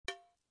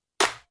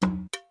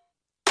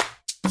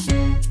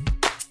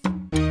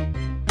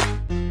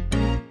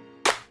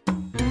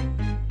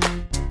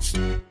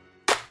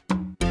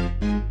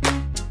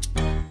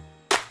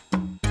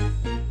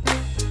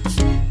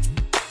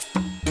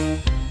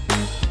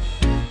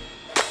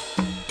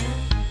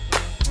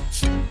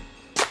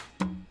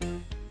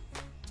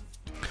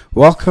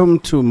Welcome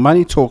to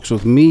Money Talks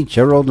with me,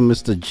 Gerald and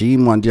Mr. G.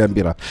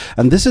 Mwandiambira.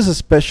 And this is a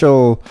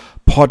special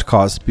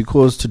podcast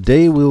because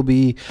today we'll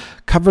be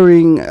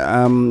covering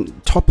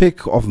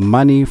topic of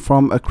money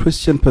from a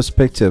Christian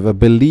perspective, a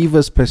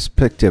believer's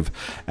perspective.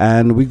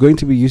 And we're going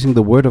to be using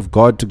the Word of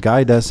God to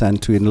guide us and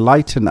to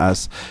enlighten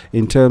us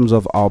in terms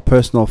of our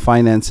personal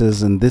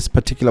finances in this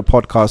particular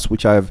podcast,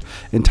 which I've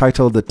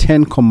entitled The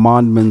 10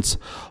 Commandments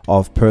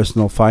of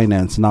Personal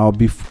Finance. Now,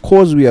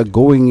 because we are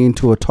going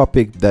into a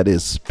topic that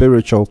is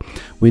spiritual,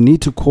 we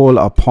need to call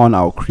upon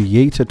our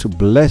Creator to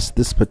bless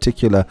this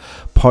particular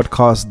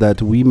podcast,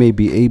 that we may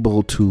be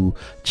able to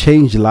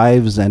change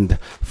lives and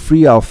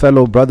free our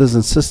fellow brothers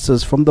and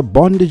sisters from the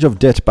bondage of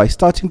debt by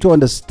starting to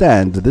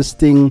understand this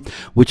thing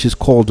which is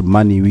called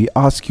money. We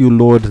ask you,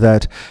 Lord,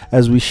 that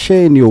as we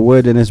share in your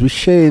word and as we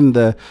share in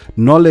the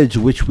knowledge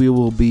which we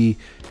will be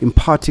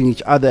imparting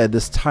each other at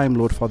this time,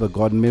 Lord Father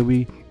God, may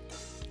we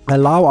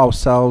allow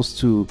ourselves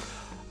to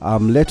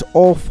let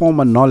all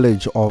former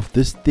knowledge of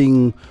this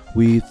thing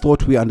we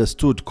thought we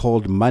understood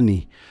called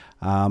money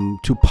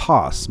to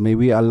pass. May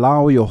we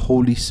allow your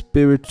Holy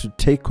Spirit to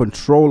take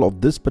control of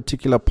this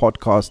particular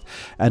podcast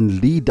and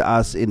lead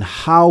us in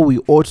how we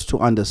ought to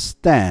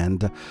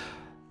understand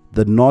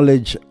the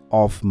knowledge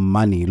of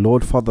money.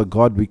 Lord Father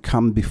God, we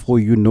come before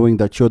you knowing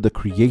that you're the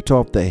creator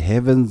of the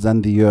heavens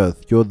and the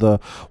earth. You're the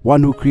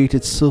one who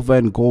created silver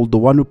and gold, the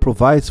one who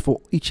provides for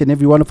each and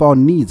every one of our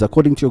needs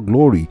according to your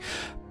glory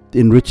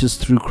in riches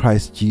through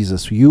Christ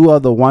Jesus. You are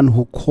the one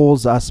who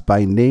calls us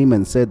by name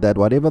and said that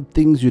whatever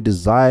things you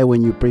desire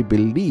when you pray,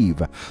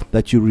 believe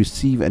that you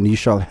receive and you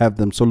shall have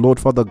them. So Lord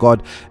Father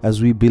God, as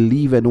we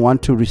believe and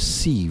want to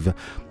receive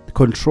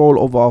control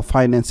over our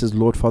finances,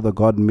 Lord Father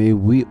God, may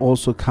we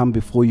also come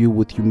before you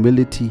with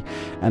humility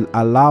and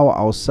allow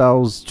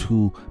ourselves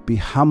to be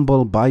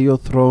humble by your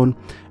throne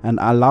and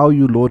allow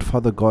you, Lord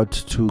Father God,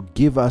 to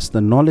give us the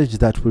knowledge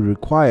that we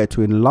require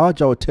to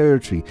enlarge our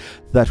territory,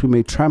 that we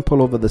may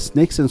trample over the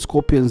snakes and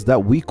scorpions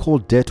that we call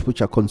debt,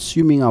 which are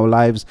consuming our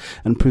lives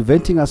and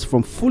preventing us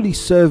from fully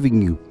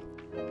serving you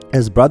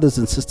as brothers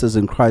and sisters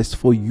in Christ.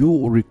 For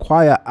you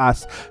require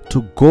us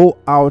to go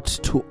out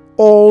to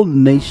all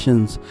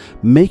nations,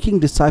 making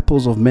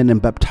disciples of men and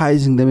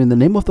baptizing them in the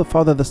name of the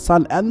Father, the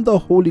Son, and the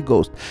Holy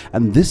Ghost.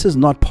 And this is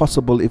not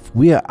possible if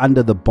we are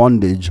under the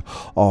bondage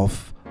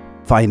of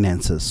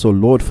finances. So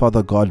Lord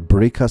Father God,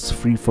 break us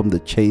free from the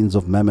chains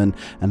of mammon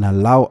and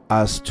allow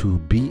us to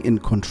be in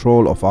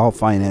control of our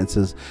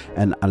finances,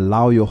 and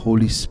allow your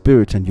Holy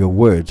Spirit and your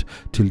word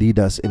to lead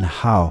us in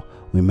how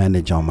we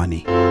manage our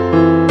money.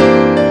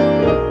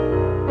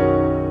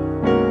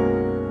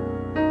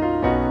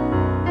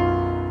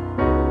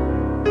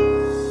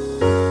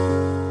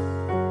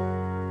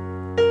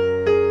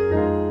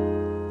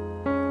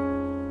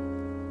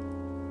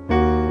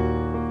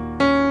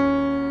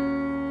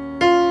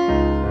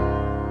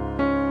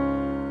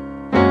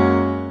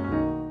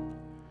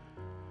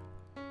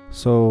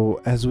 So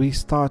as we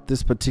start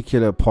this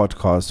particular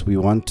podcast, we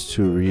want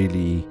to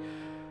really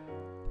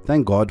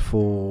thank God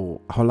for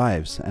our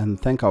lives and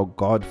thank our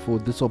God for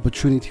this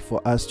opportunity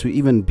for us to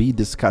even be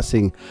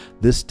discussing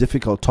this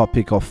difficult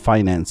topic of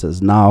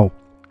finances. Now,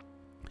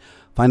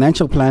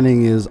 financial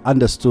planning is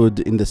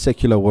understood in the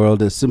secular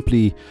world as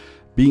simply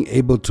being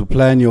able to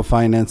plan your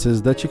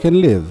finances that you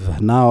can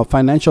live. Now, a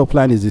financial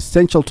plan is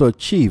essential to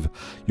achieve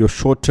your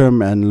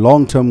short-term and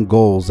long-term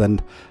goals,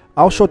 and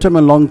our short-term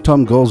and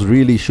long-term goals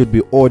really should be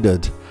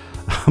ordered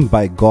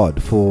by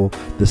God, for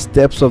the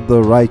steps of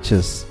the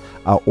righteous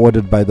are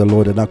ordered by the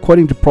Lord. And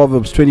according to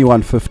Proverbs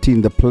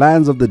 21:15, the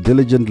plans of the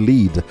diligent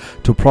lead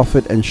to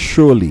profit, and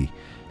surely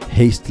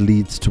haste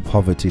leads to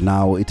poverty.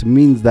 Now, it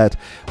means that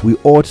we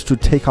ought to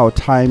take our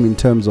time in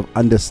terms of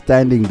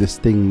understanding this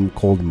thing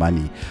called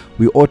money.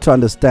 We ought to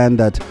understand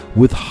that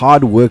with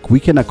hard work, we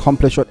can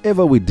accomplish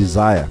whatever we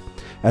desire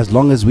as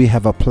long as we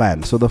have a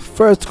plan. So the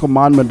first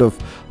commandment of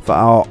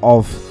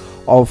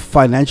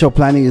financial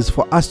planning is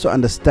for us to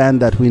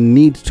understand that we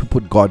need to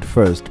put God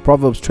first.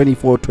 Proverbs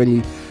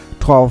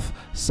 24:12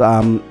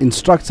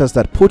 instructs us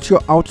that put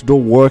your outdoor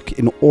work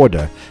in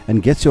order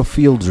and get your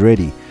fields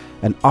ready,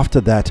 and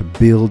after that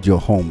build your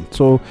home.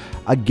 So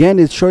again,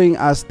 it's showing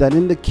us that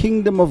in the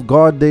kingdom of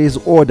God there is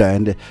order,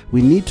 and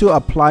we need to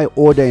apply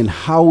order in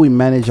how we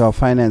manage our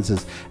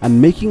finances.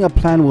 And making a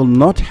plan will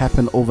not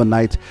happen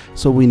overnight,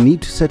 so we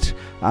need to set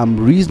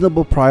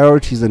reasonable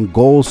priorities and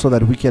goals so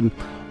that we can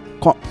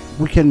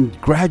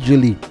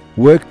gradually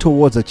work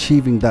towards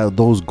achieving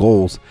those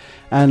goals.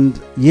 And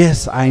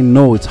yes, I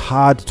know it's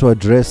hard to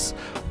address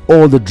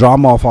all the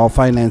drama of our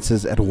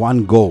finances at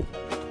one go,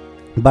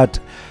 but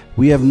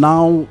we have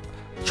now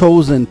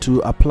chosen to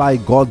apply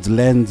God's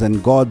lens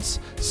and God's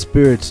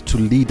spirit to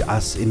lead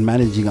us in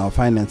managing our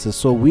finances.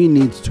 So we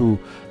need to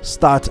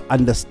start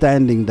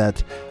understanding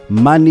that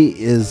money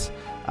is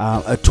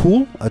a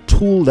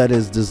tool that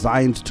is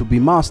designed to be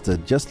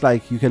mastered. Just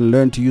like you can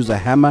learn to use a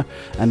hammer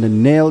and a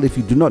nail, if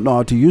you do not know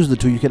how to use the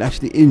tool, you can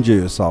actually injure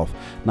yourself.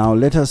 Now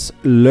let us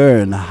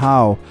learn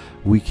how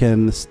we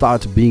can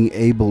start being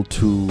able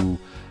to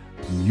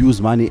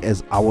use money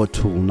as our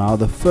tool. Now,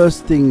 the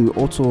first thing we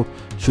also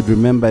should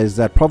remember is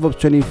that Proverbs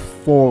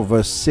 24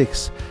 verse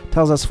 6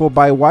 tells us, "For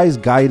by wise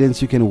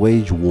guidance you can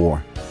wage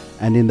war,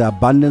 and in the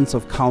abundance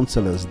of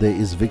counselors there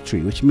is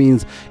victory." Which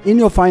means, in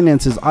your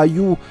finances, are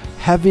you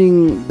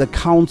having the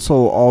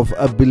counsel of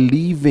a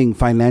believing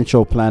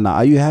financial planner?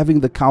 Are you having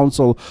the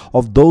counsel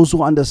of those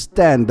who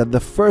understand that the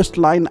first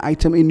line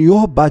item in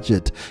your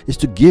budget is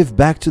to give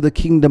back to the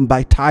kingdom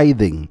by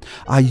tithing?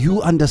 Are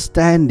you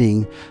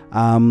understanding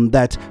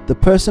that the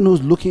person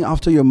who's looking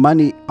after your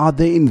money, are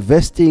they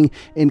investing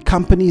in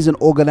companies and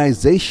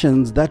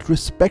organizations that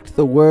respect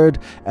the word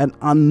and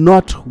are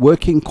not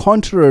working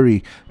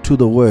contrary to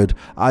the word?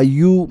 Are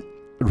you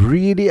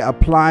really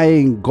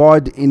applying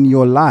God in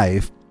your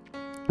life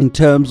in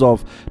terms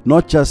of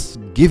not just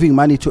giving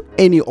money to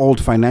any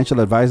old financial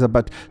advisor,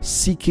 but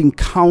seeking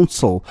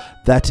counsel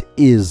that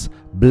is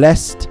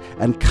blessed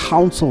and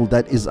counsel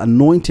that is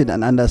anointed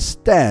and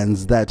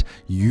understands that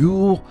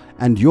you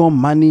and your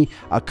money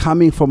are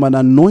coming from an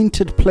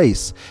anointed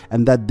place,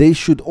 and that they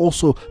should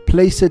also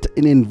place it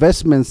in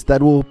investments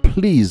that will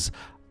please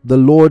the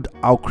Lord,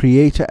 our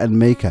creator and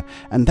maker?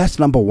 And that's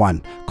number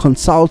one.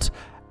 Consult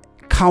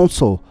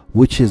counsel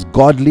which is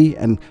godly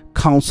and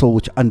counsel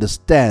which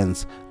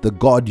understands the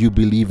God you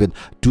believe in.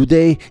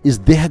 Is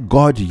their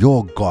God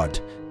your God?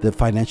 The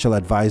financial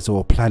advisor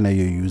or planner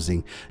you're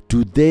using,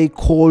 do they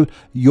call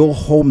your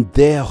home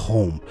their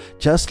home?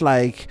 Just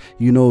like,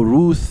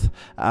 Ruth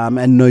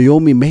and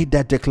Naomi made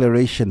that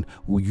declaration.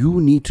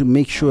 You need to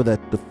make sure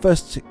that the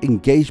first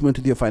engagement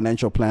with your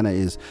financial planner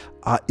is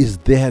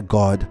their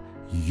God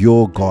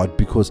your God?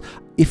 Because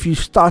if you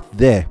start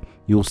there,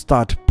 you'll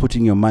start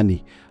putting your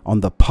money on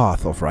the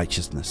path of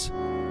righteousness.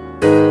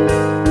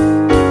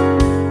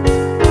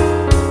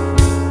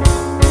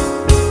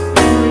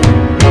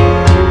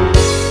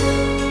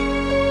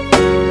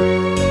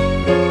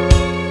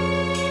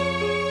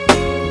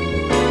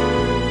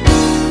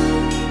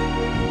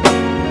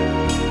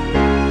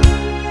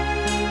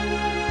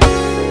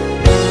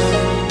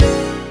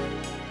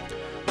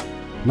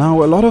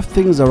 Now, a lot of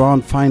things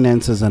around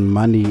finances and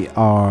money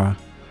are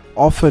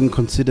often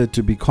considered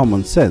to be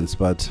common sense,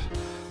 but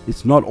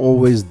it's not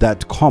always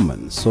that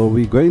common. So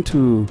we're going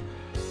to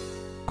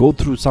go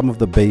through some of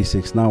the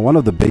basics. Now, one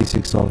of the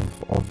basics of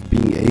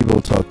being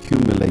able to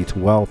accumulate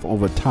wealth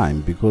over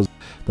time, because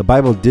the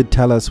Bible did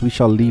tell us we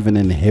shall leave an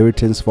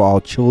inheritance for our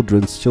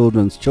children's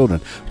children's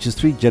children, which is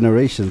 3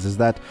 generations, is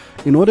that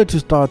in order to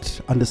start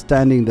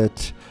understanding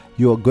that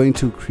you're going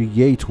to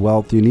create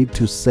wealth, you need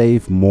to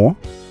save more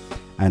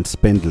and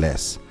spend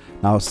less.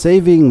 Now,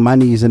 saving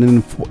money is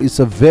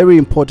a very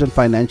important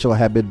financial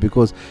habit,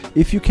 because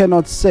if you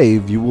cannot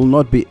save, you will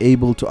not be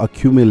able to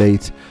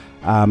accumulate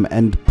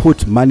and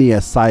put money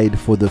aside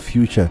for the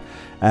future.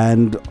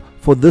 And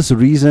for this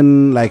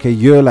reason, like a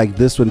year like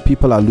this, when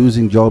people are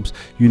losing jobs,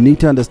 you need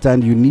to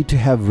understand you need to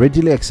have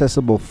readily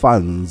accessible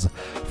funds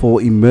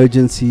for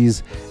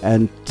emergencies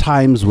and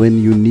times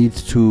when you need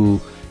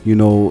to,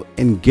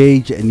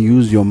 engage and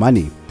use your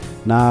money.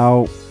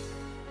 Now,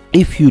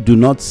 if you do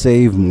not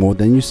save more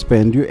than you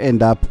spend, you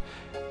end up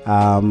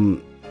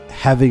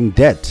having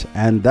debt.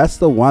 And that's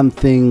the one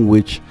thing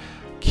which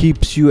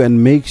keeps you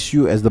and makes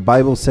you, as the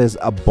Bible says,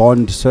 a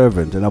bond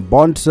servant. And a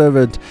bond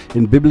servant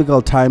in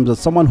biblical times was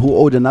someone who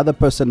owed another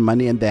person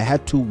money, and they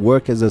had to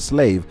work as a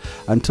slave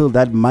until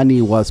that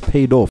money was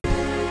paid off.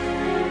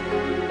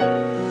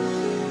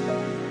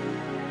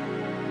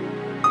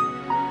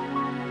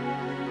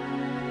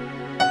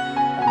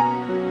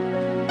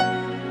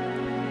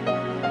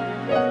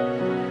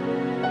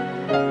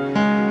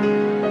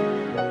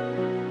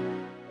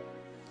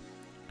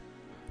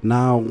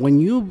 Now, when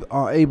you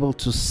are able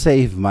to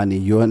save money,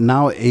 you are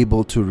now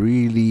able to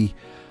really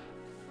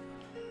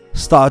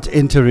start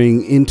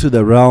entering into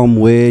the realm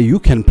where you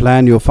can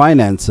plan your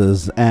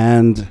finances,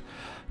 and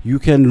you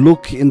can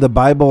look in the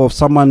Bible of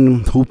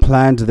someone who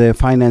planned their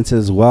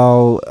finances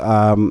well,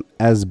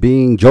 as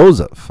being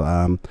Joseph.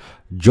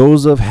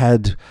 Joseph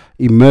had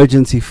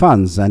emergency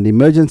funds, and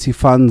emergency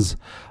funds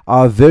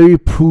are a very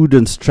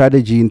prudent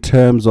strategy in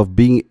terms of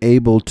being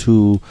able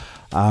to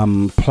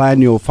plan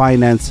your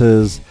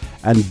finances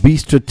and be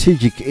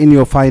strategic in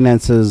your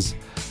finances,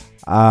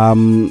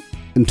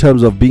 in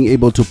terms of being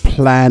able to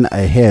plan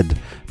ahead.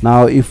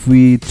 Now, if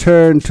we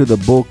turn to the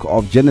book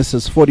of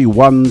Genesis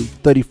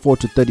 41:34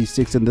 to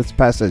 36, in this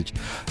passage,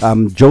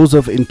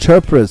 Joseph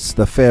interprets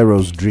the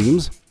Pharaoh's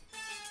dreams,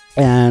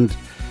 and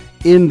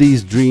in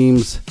these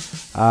dreams,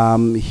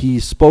 he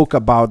spoke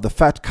about the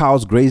fat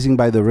cows grazing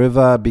by the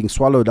river being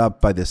swallowed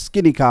up by the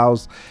skinny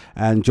cows,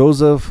 and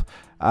Joseph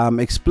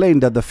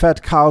explained that the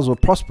fat cows were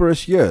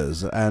prosperous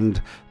years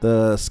and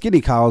the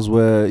skinny cows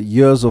were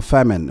years of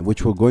famine,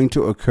 which were going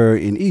to occur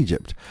in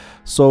Egypt.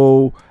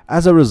 So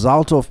as a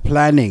result of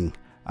planning,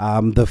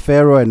 the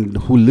Pharaoh,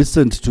 who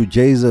listened to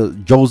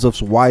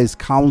Joseph's wise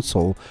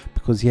counsel,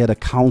 because he had a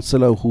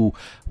counselor who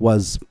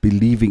was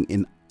believing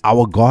in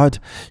our God,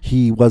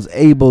 he was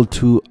able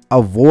to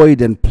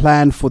avoid and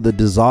plan for the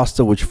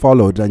disaster which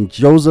followed. And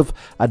Joseph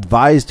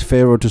advised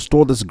Pharaoh to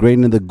store this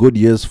grain in the good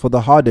years for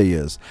the harder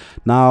years.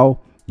 Now,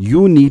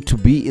 you need to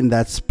be in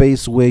that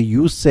space where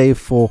you save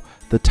for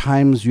the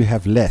times you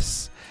have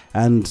less.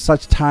 And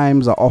such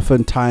times are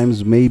often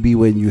times maybe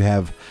when you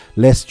have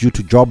less due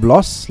to job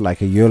loss,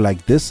 like a year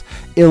like this,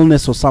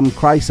 illness or some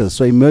crisis.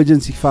 So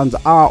emergency funds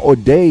are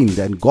ordained,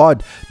 and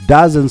God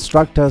does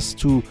instruct us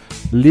to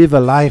live a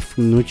life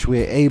in which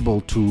we're able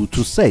to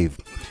save.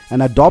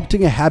 And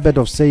adopting a habit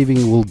of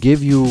saving will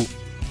give you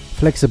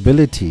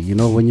flexibility. You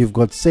know, when you've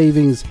got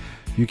savings,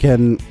 you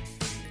can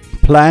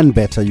plan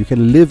better, you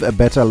can live a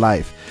better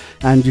life,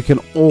 and you can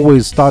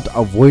always start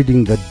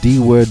avoiding the D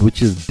word,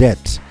 which is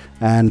debt.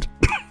 And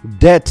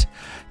debt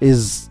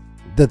is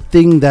the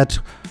thing that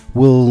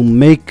will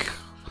make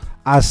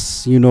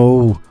us,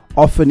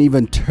 often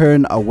even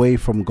turn away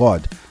from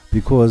God,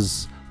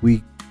 because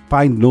we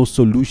find no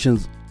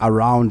solutions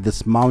around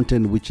this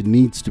mountain which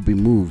needs to be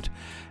moved.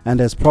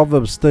 And as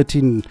Proverbs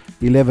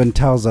 13:11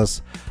 tells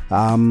us,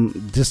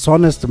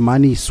 dishonest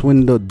money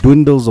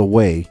dwindles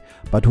away,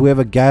 but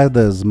whoever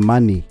gathers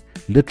money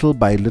little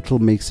by little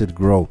makes it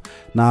grow.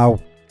 Now,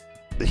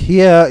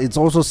 here it's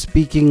also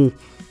speaking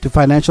to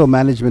financial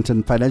management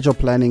and financial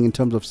planning in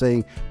terms of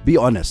saying, be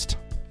honest.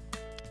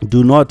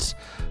 Do not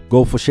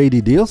go for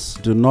shady deals.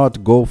 Do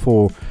not go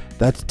for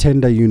that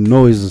tender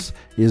is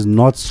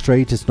not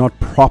straight, it's not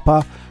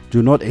proper.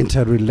 Do not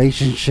enter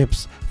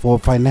relationships for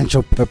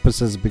financial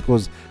purposes,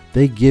 because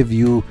they give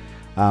you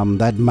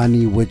that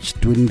money which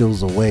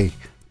dwindles away.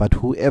 But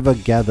whoever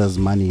gathers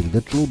money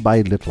little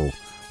by little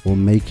will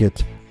make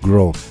it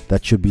grow.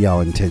 That should be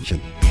our intention.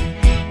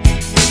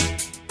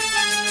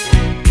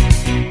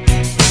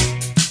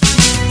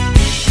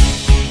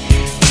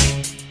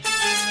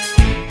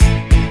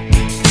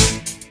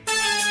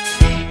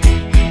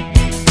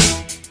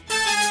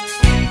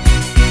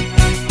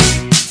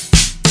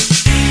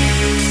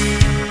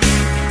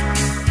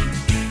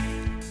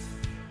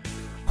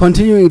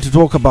 Continuing to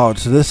talk about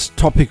this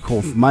topic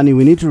of money,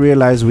 we need to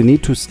realize we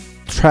need to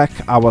track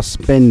our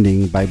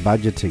spending by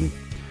budgeting.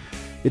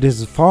 It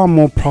is far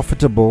more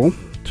profitable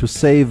to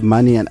save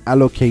money and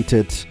allocate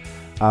it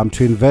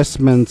to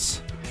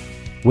investments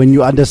when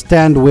you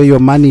understand where your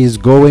money is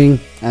going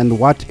and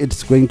what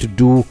it's going to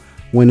do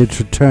when it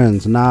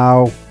returns.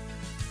 Now,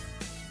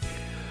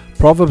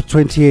 Proverbs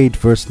 28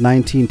 verse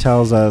 19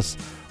 tells us,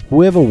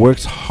 whoever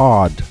works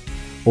hard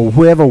or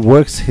whoever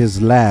works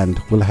his land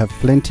will have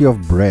plenty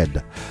of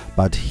bread,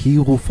 but he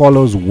who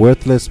follows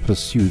worthless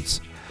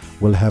pursuits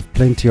will have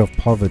plenty of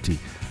poverty.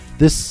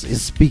 This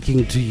is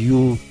speaking to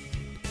you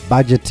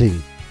budgeting.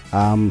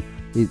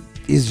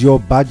 Is your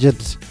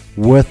budget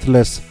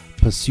worthless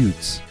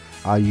pursuits?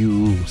 Are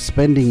you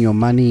spending your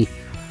money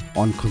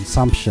on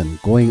consumption,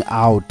 going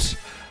out,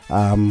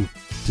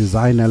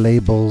 designer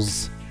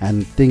labels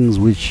and things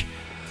which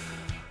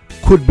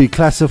could be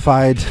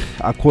classified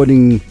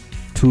according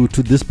to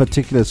this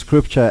particular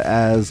scripture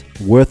as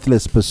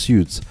worthless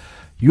pursuits?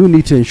 You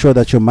need to ensure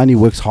that your money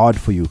works hard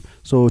for you.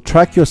 So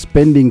track your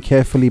spending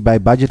carefully by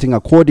budgeting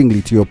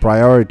accordingly to your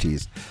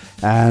priorities.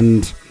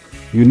 And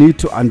you need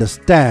to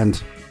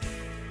understand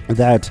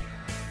that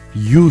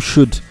you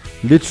should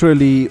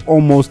literally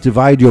almost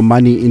divide your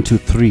money into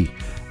three.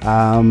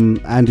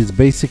 And it's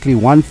basically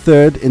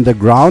 1/3 in the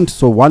ground.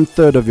 So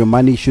 1/3 of your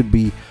money should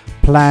be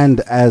planned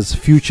as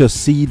future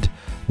seed,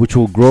 which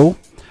will grow.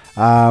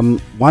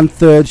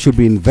 1/3 should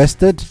be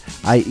invested,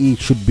 i.e. it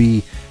should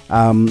be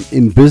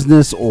in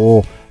business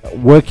or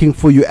working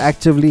for you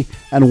actively,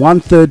 and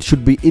 1/3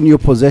 should be in your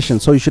possession.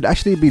 So you should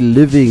actually be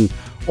living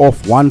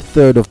off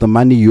 1/3 of the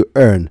money you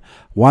earn.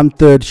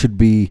 1/3 should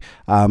be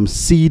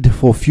seed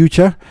for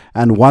future,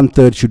 and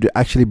 1/3 should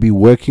actually be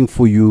working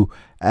for you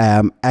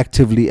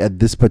actively at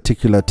this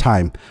particular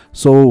time.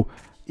 So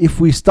if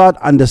we start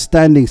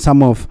understanding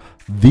some of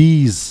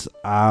these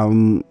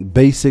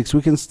basics,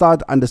 we can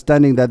start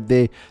understanding that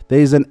there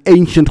is an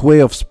ancient way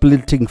of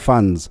splitting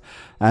funds,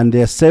 and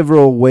there are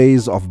several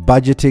ways of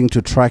budgeting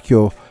to track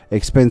your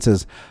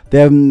expenses.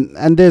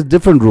 There's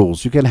different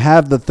rules. You can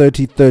have the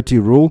 30-30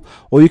 rule,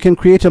 or you can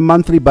create a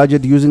monthly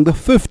budget using the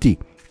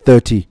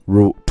 50-30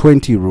 rule,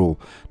 20 rule.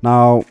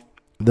 Now,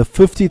 the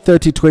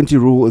 50-30-20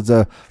 rule is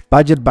a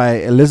budget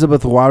by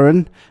Elizabeth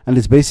Warren, and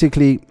it's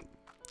basically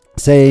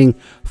saying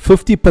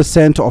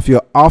 50% of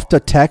your after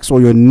tax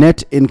or your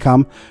net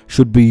income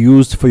should be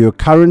used for your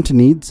current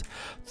needs,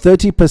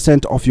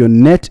 30% of your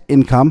net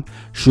income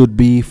should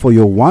be for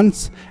your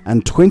wants,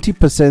 and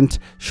 20%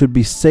 should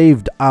be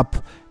saved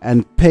up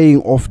and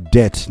paying off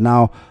debt.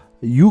 Now,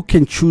 you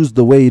can choose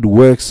the way it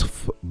works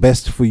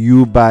best for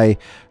you by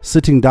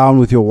sitting down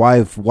with your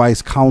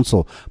wise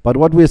counsel. But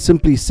what we're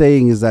simply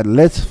saying is that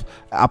let's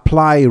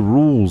apply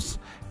rules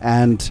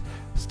and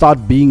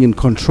start being in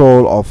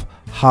control of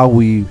how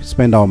we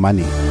spend our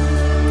money.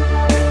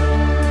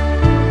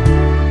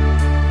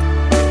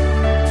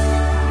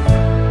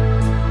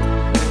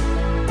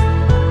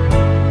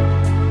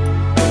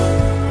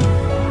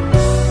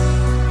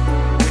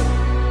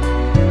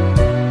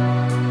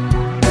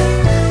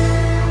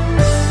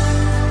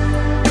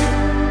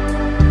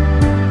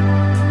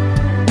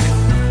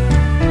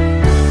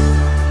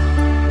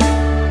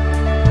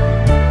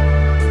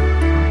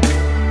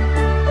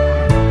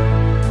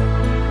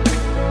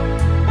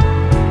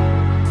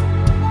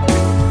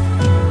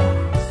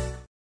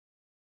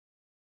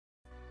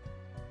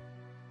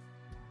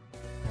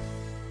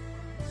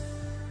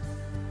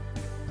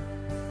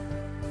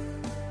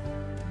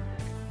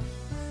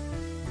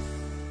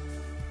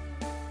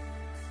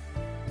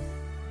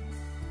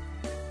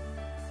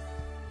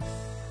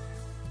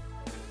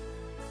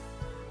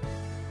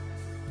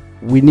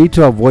 we need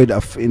to avoid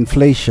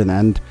inflation,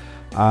 and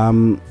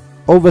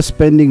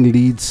overspending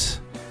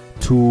leads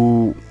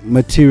to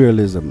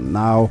materialism.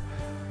 Now,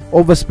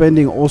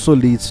 overspending also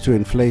leads to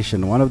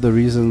inflation. One of the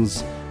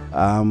reasons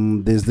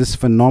there's this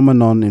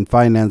phenomenon in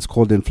finance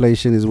called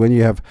inflation is when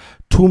you have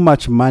too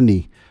much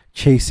money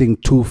chasing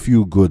too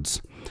few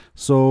goods.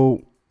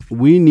 So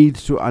we need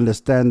to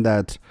understand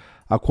that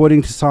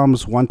according to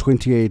Psalms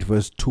 128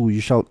 verse 2,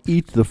 you shall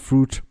eat the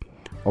fruit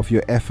of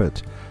your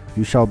effort,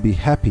 you shall be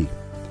happy,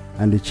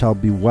 and it shall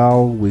be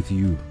well with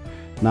you.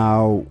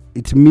 Now,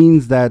 it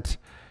means that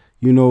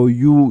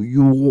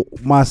you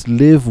must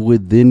live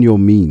within your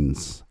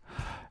means,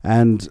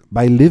 and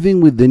by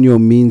living within your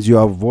means you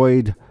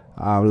avoid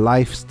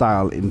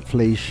lifestyle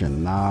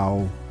inflation.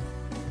 Now,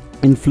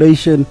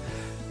 inflation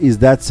is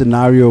that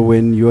scenario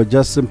when you're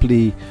just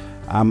simply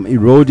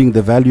eroding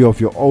the value of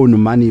your own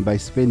money by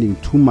spending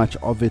too much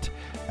of it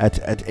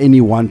at any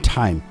one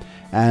time.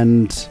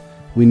 And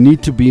we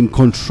need to be in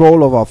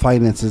control of our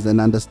finances and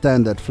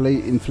understand that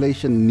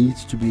inflation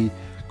needs to be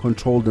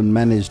controlled and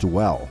managed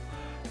well.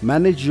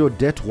 Manage your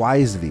debt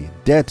wisely.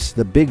 Debt,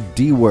 the big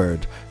D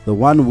word, the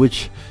one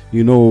which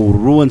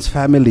ruins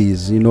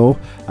families,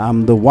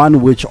 the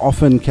one which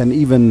often can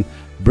even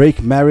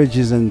break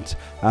marriages and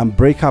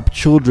break up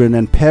children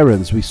and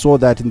parents. We saw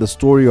that in the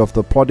story of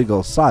the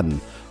prodigal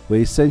son, where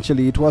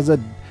essentially it was a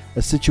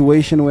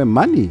situation where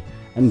money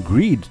and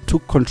greed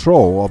took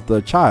control of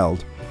the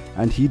child,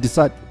 and he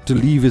decided to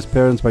leave his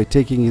parents by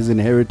taking his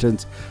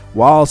inheritance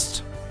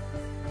whilst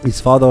his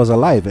father was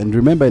alive. And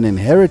remember, an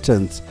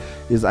inheritance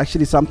is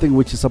actually something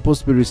which is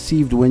supposed to be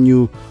received when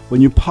you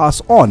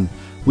pass on,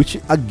 which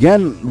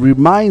again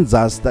reminds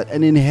us that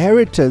an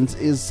inheritance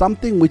is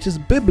something which is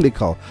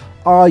biblical.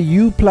 Are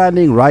you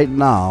planning right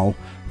now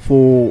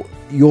for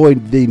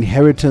the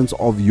inheritance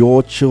of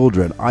your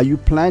children? Are you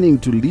planning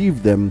to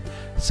leave them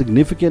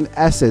significant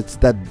assets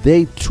that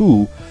they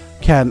too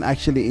can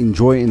actually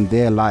enjoy in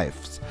their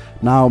lives?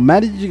 Now,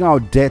 managing our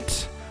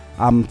debt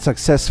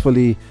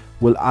successfully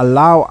will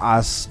allow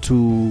us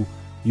to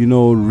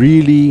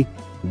really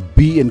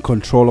be in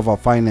control of our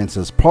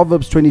finances.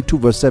 Proverbs 22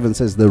 verse 7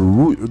 says, the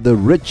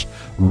rich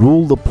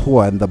rule the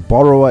poor, and the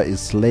borrower is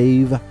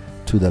slave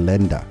to the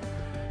lender.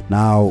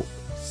 Now,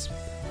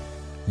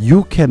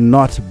 you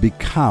cannot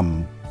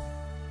become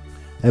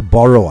a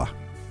borrower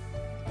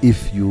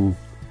if you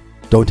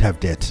don't have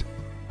debt.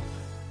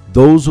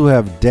 Those who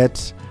have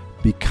debt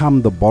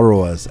become the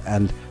borrowers,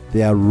 and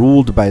they are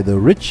ruled by the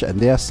rich, and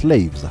they are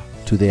slaves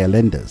to their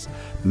lenders.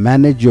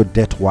 Manage your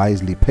debt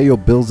wisely. Pay your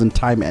bills in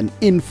time and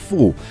in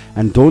full,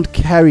 and don't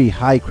carry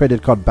high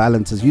credit card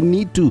balances. You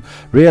need to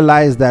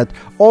realize that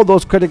all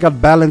those credit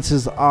card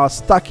balances are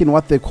stuck in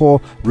what they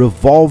call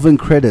revolving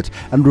credit,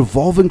 and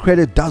revolving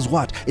credit does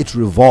what? It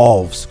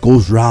revolves,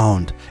 goes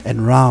round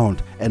and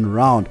round and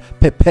round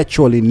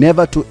perpetually,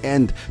 never to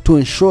end, to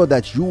ensure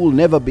that you will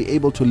never be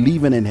able to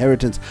leave an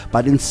inheritance,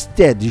 but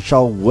instead you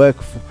shall work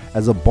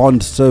as a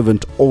bond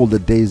servant all the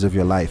days of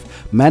your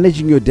life.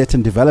 Managing your debt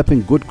and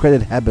developing good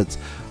credit habits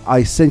are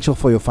essential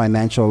for your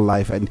financial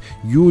life, and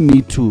you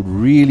need to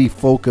really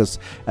focus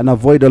and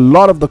avoid a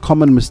lot of the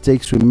common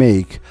mistakes we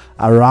make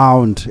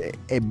around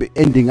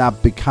ending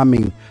up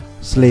becoming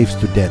slaves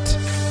to debt.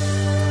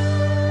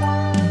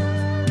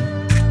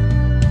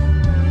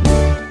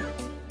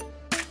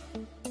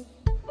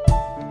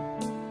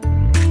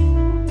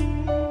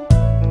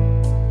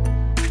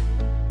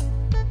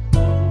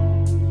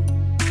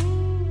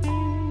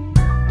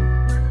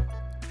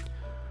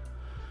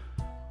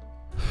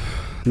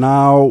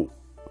 Now,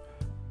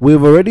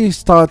 we've already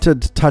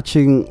started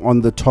touching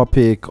on the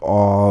topic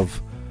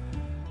of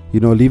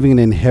leaving an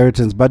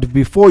inheritance, but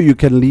before you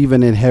can leave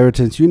an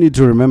inheritance, you need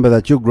to remember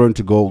that you're going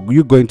to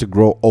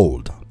grow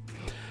old,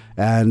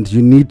 and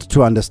you need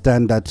to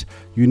understand that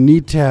you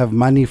need to have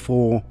money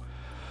for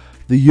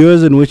the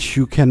years in which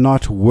you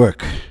cannot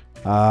work.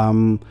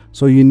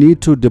 So you need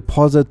to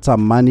deposit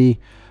some money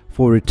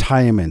for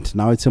retirement.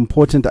 Now, it's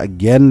important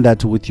again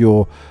that with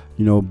your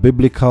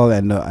biblical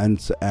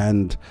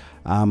and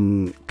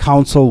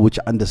counsel which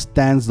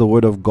understands the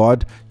word of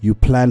God, you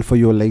plan for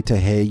your later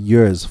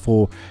years,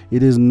 for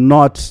it is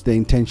not the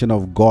intention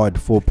of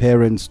God for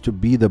parents to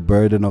be the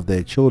burden of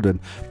their children,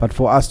 but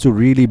for us to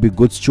really be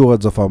good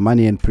stewards of our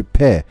money and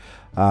prepare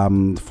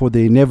for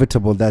the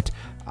inevitable that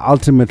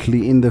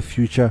ultimately in the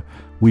future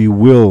we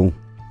will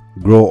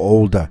grow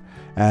older.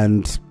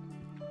 And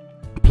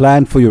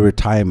plan for your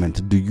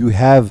retirement. Do you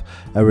have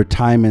a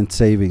retirement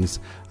savings?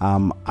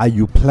 Are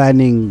you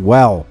planning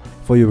well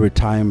for your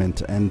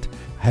retirement, and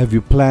have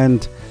you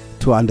planned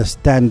to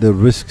understand the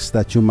risks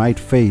that you might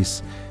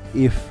face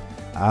if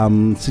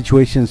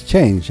situations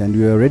change? And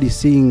you're already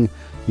seeing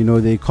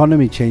the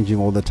economy changing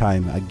all the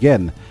time.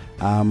 Again,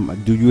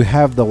 do you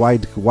have the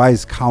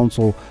wise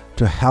counsel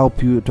to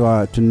help you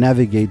to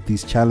navigate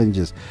these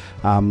challenges?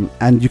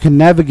 And you can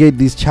navigate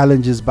these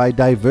challenges by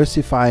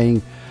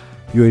diversifying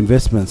your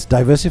investments.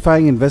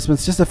 Diversifying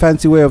investments, just a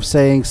fancy way of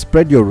saying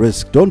spread your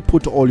risk. Don't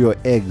put all your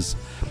eggs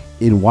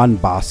in one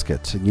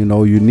basket. You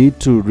need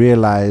to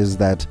realize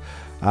that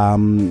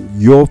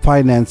your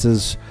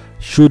finances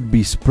should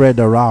be spread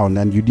around,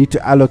 and you need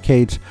to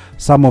allocate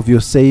some of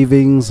your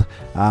savings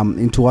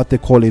into what they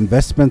call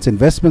investments.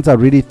 Investments are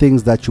really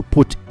things that you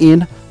put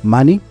in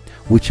money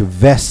which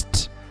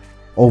vest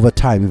over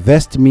time.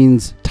 Vest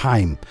means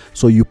time,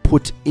 so you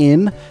put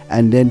in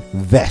and then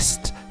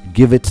vest,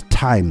 give it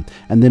time,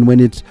 and then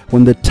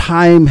when the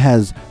time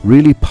has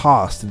really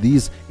passed,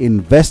 these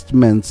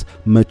investments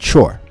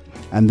mature,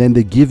 and then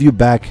they give you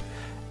back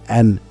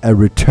a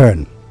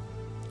return.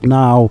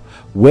 Now,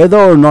 whether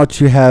or not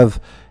you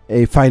have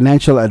a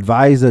financial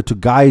advisor to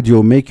guide you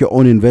or make your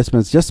own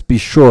investments, just be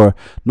sure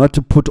not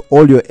to put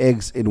all your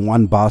eggs in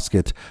one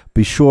basket.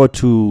 Be sure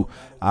to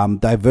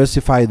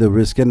diversify the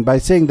risk. And by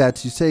saying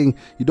that, you're saying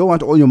you don't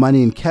want all your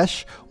money in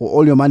cash or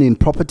all your money in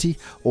property,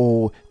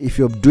 or if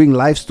you're doing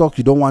livestock,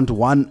 you don't want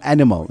one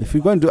animal. If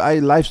you're going to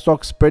do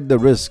livestock, spread the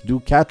risk. Do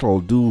cattle,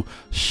 do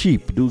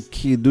sheep,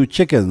 do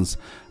chickens.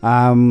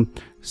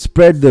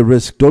 Spread the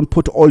risk. Don't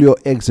put all your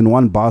eggs in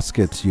one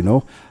basket,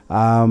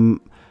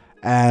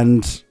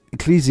 and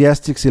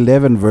Ecclesiastes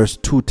 11 verse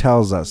 2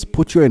 tells us,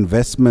 put your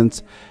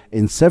investments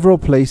in several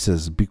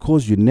places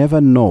because you never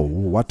know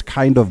what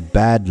kind of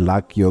bad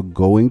luck you're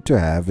going to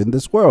have in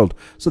this world.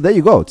 So there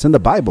you go. It's in the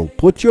Bible.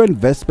 Put your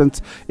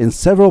investments in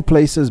several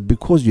places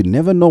because you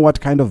never know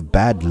what kind of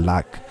bad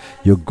luck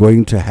you're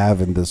going to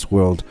have in this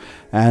world.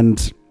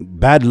 And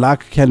bad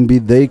luck can be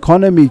the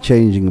economy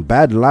changing.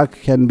 Bad luck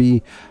can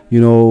be,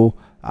 the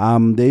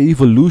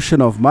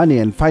evolution of money,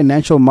 and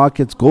financial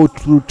markets go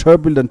through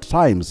turbulent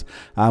times.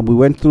 We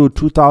went through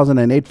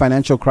 2008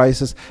 financial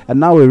crisis, and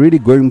now we're really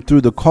going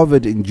through the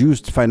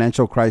COVID-induced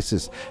financial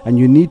crisis, and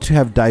you need to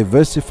have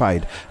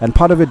diversified. And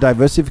part of it,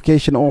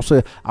 diversification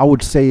also, I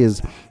would say,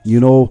 is,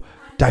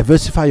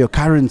 diversify your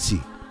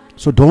currency.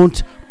 So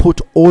don't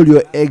put all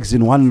your eggs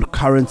in one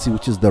currency,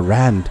 which is the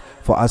rand.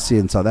 For us here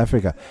in South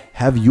Africa,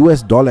 have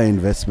US dollar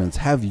investments,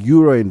 have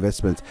euro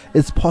investments.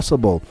 It's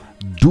possible.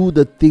 Do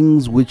the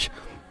things which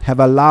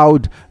have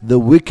allowed the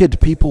wicked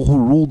people who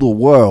rule the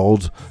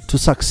world to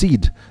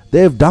succeed.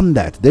 They've done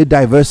that. They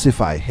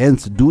diversify.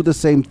 Hence, do the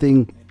same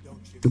thing,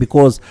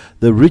 because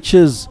the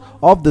riches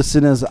of the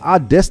sinners are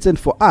destined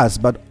for us,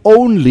 but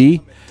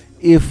only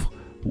if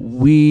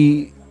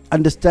we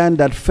understand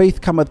that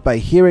faith cometh by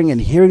hearing, and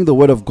hearing the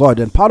word of God.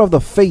 And part of the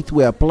faith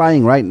we're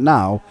applying right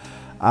now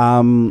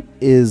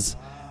is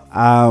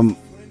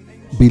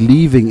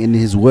believing in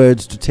his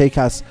words to take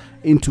us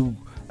into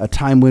a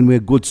time when we're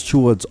good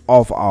stewards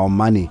of our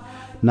money.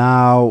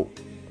 Now,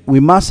 we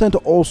mustn't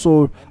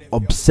also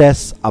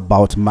obsess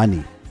about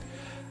money.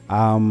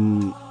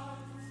 TV,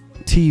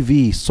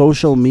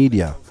 social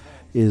media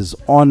is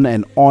on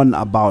and on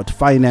about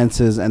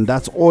finances, and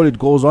that's all it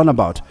goes on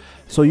about.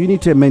 So you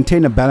need to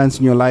maintain a balance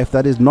in your life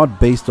that is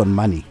not based on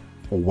money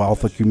or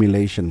wealth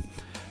accumulation.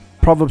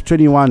 Proverbs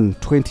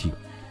 21:20.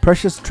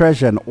 Precious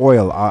treasure and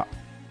oil are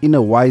in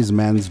a wise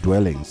man's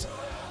dwellings,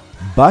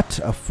 but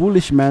a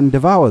foolish man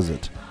devours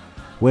it.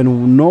 While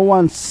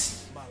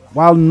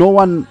no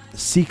one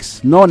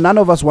seeks, none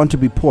of us want to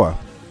be poor.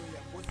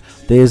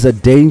 There is a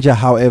danger,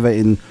 however,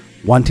 in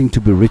wanting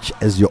to be rich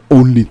as your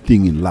only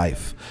thing in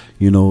life.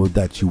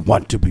 That you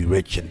want to be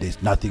rich and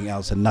there's nothing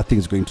else, and nothing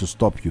is going to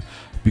stop you.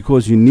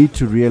 Because you need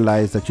to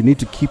realize that you need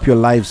to keep your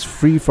lives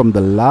free from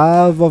the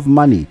love of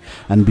money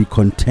and be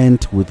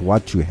content with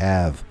what you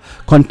have.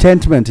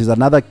 Contentment is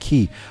another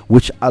key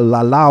which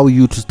will allow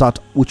you to start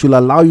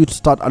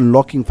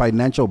unlocking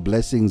financial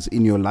blessings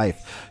in your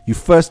life. You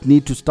first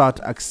need to start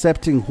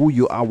accepting who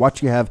you are,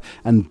 what you have,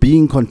 and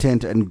being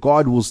content, and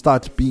God will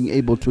start being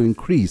able to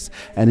increase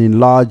and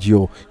enlarge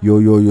your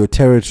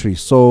territory.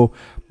 So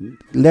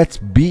let's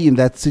be in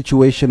that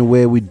situation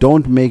where we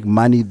don't make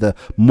money the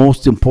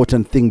most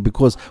important thing,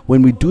 because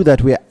when we do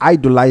that, we're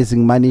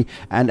idolizing money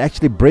and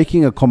actually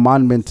breaking a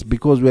commandment,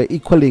 because we're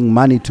equaling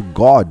money to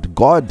God.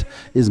 God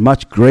is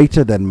much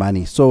greater than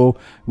money. So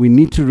we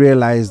need to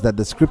realize that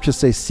the scripture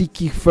says,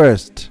 seek ye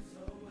first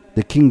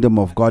the kingdom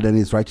of God and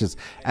his righteousness,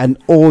 and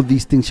all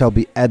these things shall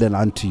be added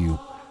unto you.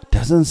 It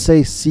doesn't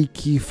say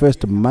seek ye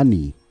first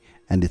money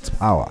and its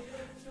power.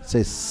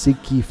 Says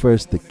seek ye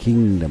first the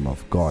kingdom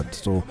of God.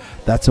 So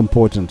that's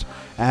important.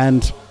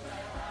 And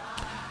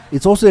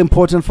it's also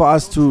important for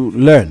us to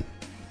learn.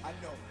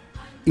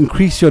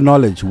 Increase your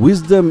knowledge.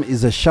 Wisdom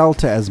is a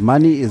shelter as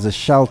money is a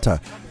shelter,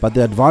 but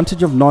the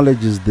advantage of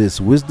knowledge is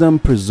this: wisdom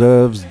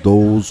preserves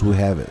those who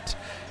have it.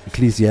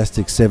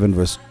 Ecclesiastes 7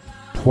 verse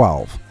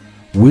 12.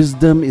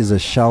 Wisdom is a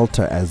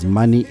shelter as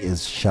money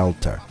is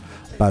shelter,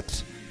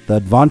 but the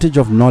advantage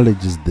of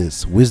knowledge is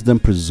this: wisdom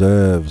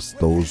preserves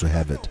those who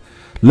have it.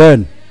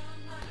 Learn.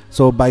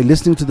 So by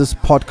listening to this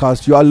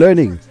podcast, you are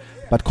learning,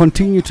 but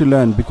continue to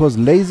learn, because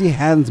lazy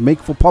hands make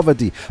for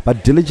poverty,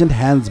 but diligent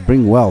hands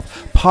bring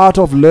wealth. Part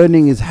of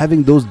learning is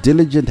having those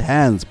diligent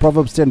hands.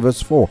 Proverbs 10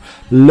 verse 4.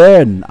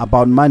 Learn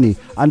about money,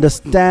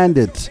 understand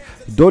it.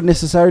 Don't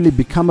necessarily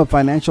become a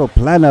financial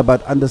planner,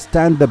 but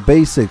understand the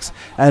basics,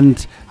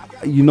 and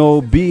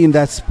be in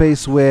that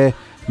space where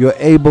you're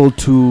able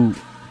to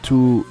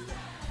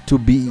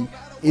be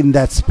in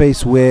that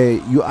space where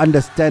you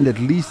understand at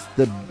least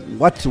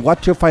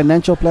what your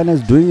financial planner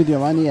is doing with your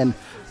money, and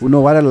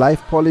know what a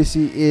life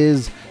policy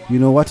is, you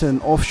know what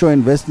an offshore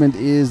investment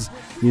is,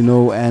 you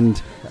know,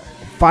 and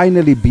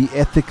finally be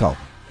ethical.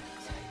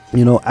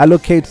 You know,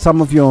 allocate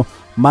some of your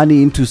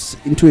money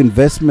into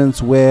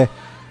investments where,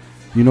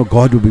 you know,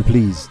 God will be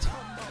pleased.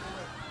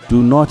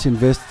 Do not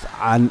invest,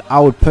 and I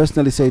would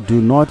personally say,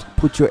 do not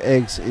put your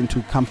eggs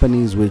into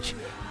companies which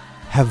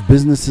have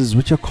businesses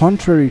which are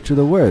contrary to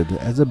the word.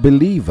 As a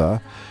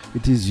believer,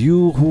 it is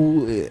you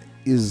who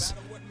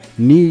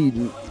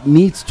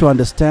needs to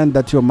understand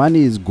that your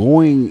money is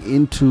going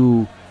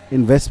into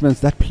investments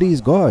that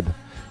please God.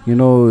 You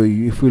know,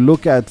 if we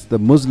look at the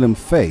Muslim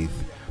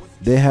faith,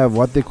 they have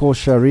what they call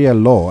Sharia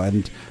law,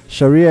 and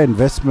Sharia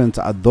investments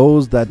are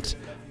those that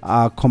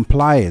are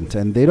compliant,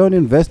 and they don't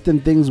invest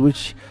in things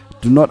which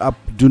do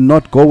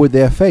not go with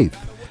their faith.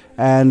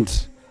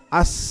 And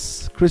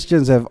us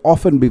Christians have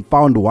often been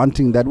found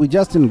wanting that. We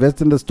just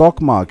invest in the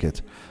stock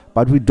market,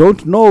 but we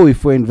don't know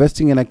if we're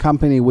investing in a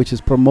company which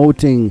is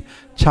promoting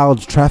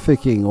child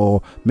trafficking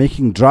or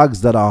making drugs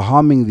that are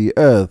harming the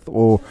earth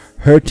or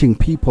hurting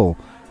people,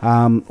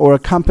 or a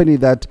company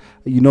that,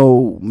 you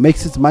know,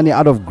 makes its money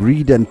out of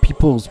greed and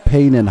people's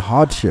pain and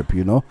hardship.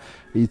 You know,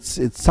 it's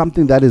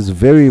something that is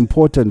very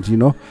important, you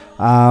know,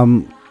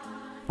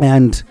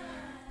 and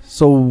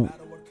so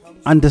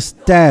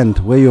understand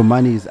where your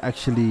money is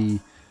actually,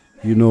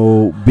 you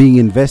know, being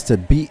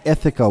invested. Be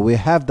ethical. We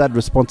have that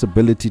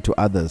responsibility to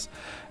others,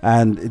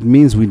 and it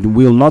means we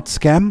will not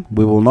scam,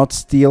 we will not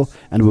steal,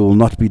 and we will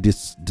not be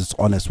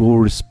dishonest. We will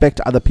respect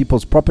other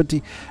people's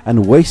property,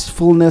 and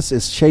wastefulness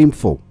is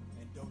shameful.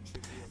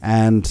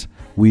 And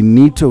we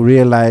need to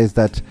realize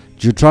that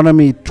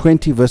Deuteronomy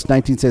 20 verse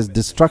 19 says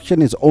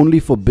destruction is only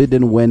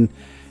forbidden when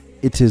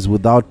it is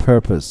without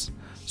purpose.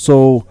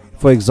 So,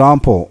 for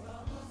example,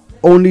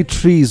 only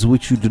trees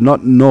which you do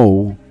not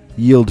know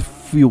yield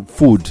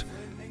food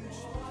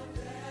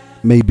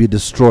may be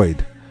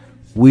destroyed.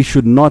 We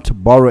should not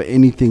borrow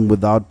anything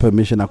without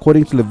permission.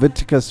 According to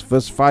Leviticus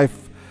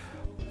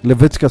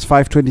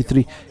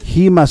 5:23,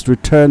 he must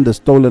return the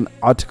stolen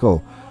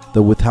article,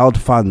 the withheld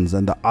funds,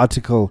 and the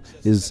article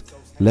is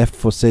left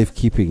for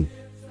safekeeping,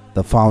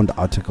 the found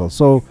article.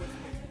 So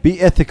be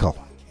ethical.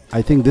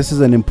 I think this is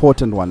an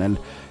important one. And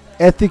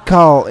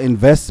ethical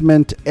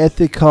investment,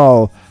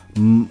 ethical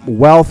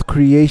wealth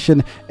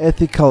creation,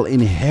 ethical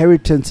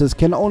inheritances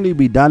can only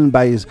be done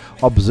by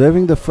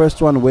observing the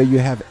first one, where you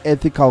have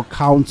ethical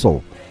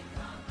counsel.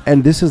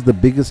 And this is the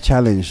biggest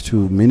challenge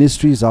to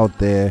ministries out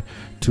there,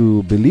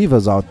 to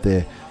believers out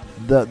there.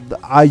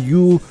 Are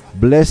you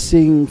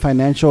blessing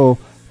financial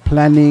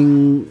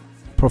planning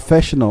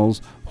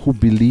professionals who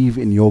believe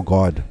in your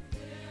God?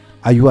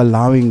 Are you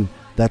allowing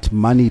that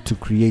money to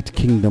create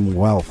kingdom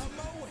wealth?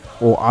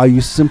 Or are you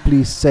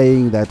simply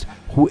saying that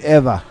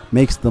whoever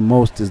makes the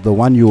most is the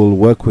one you will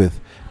work with,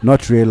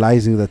 not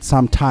realizing that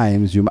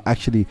sometimes you're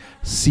actually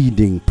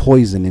seeding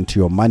poison into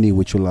your money,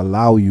 which will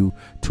allow you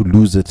to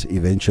lose it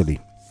eventually?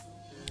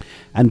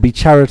 And be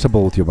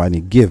charitable with your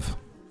money. Give.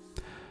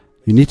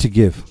 You need to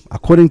give.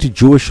 According to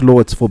Jewish law,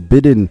 it's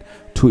forbidden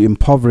to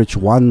impoverish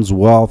one's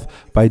wealth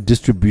by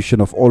distribution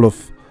of all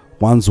of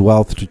one's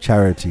wealth to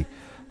charity.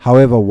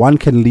 However, one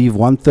can leave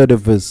 1/3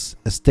 of his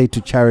estate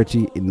to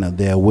charity in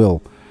their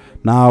will.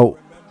 Now,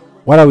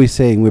 what are we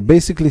saying? We're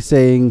basically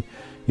saying,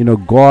 you know,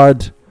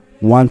 God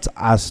wants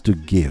us to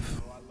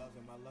give.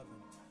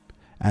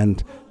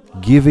 And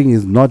giving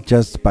is not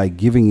just by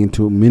giving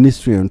into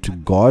ministry unto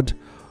God,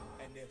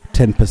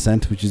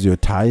 10%, which is your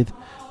tithe.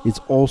 It's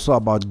also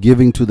about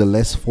giving to the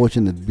less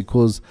fortunate,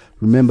 because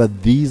remember,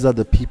 these are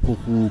the people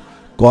who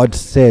God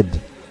said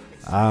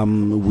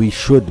we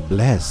should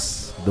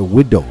bless: the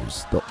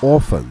widows, the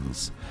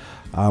orphans.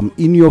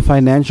 In your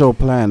financial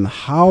plan,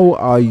 how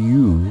are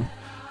you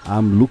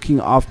looking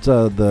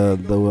after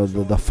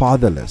the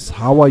fatherless?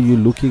 How are you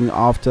looking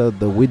after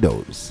the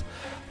widows?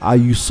 Are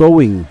you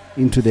sowing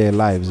into their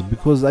lives?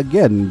 Because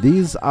again,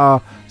 these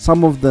are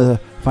some of the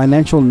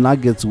financial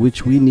nuggets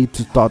which we need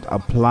to start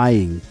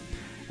applying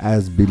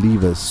as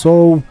believers.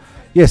 So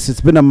yes,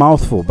 it's been a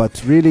mouthful,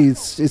 but really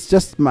it's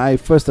just my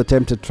first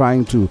attempt at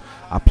trying to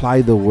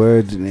apply the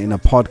word in a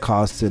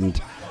podcast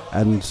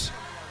and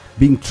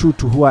being true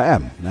to who I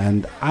am.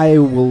 And I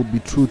will be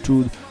true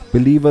to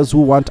believers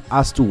who want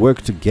us to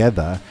work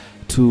together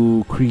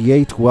to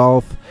create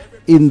wealth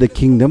in the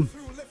kingdom,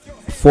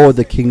 for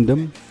the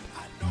kingdom,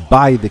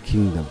 by the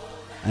kingdom.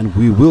 And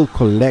we will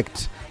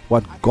collect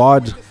what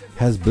God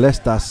has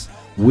blessed us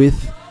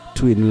with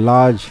to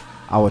enlarge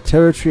our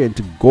territory and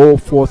to go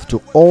forth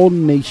to all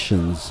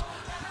nations,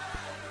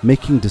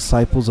 making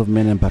disciples of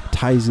men and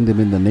baptizing them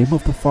in the name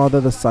of the Father,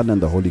 the Son,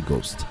 and the Holy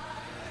Ghost.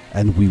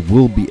 And we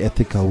will be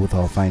ethical with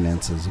our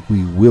finances.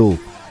 We will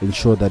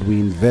ensure that we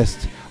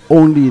invest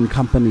only in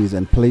companies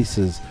and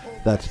places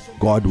that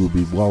God will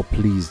be well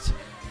pleased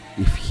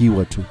if He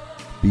were to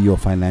be your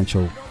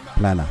financial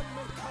planner.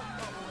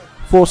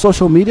 For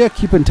social media,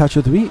 keep in touch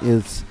with me.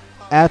 It's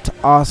at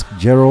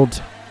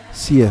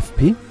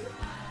AskGeraldCFP,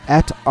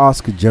 at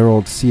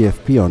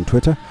AskGeraldCFP on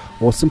Twitter,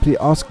 or simply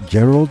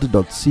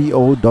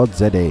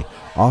askgerald.co.za,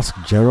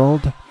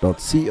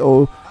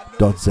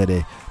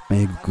 askgerald.co.za.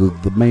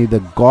 May the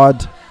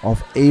God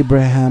of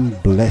Abraham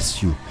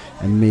bless you,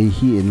 and may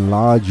He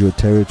enlarge your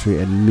territory,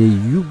 and may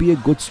you be a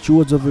good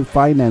steward of your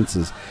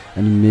finances,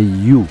 and may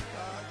you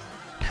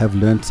have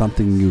learned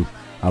something new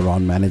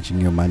around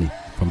managing your money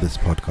from this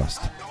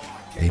podcast.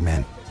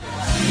 Amen.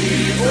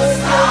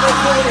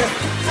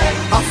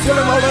 I feel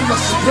it all in my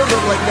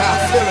spirit right now. I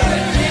feel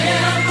it.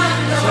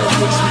 Thank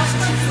you,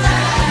 Jesus.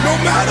 No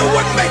matter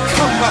what may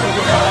come my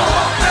way.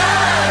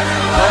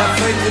 Oh,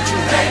 thank you,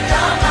 Jesus.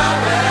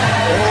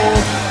 Oh,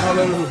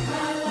 hallelujah.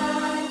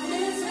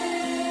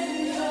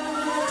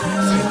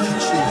 Thank you,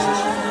 Jesus.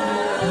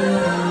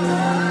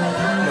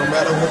 No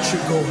matter what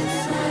you're going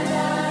through,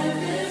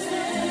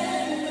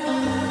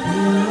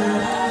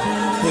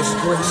 His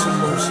grace and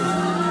mercy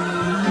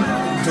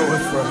endure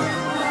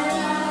forever.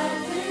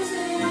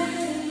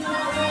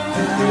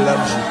 He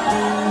loves you.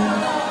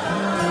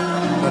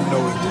 I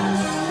know He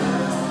does.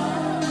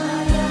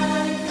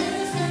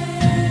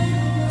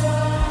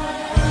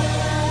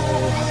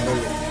 Oh,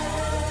 hallelujah.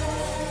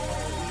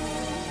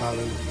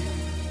 Hallelujah.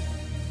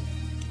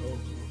 Oh,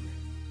 glory.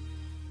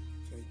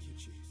 Thank you,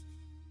 Jesus.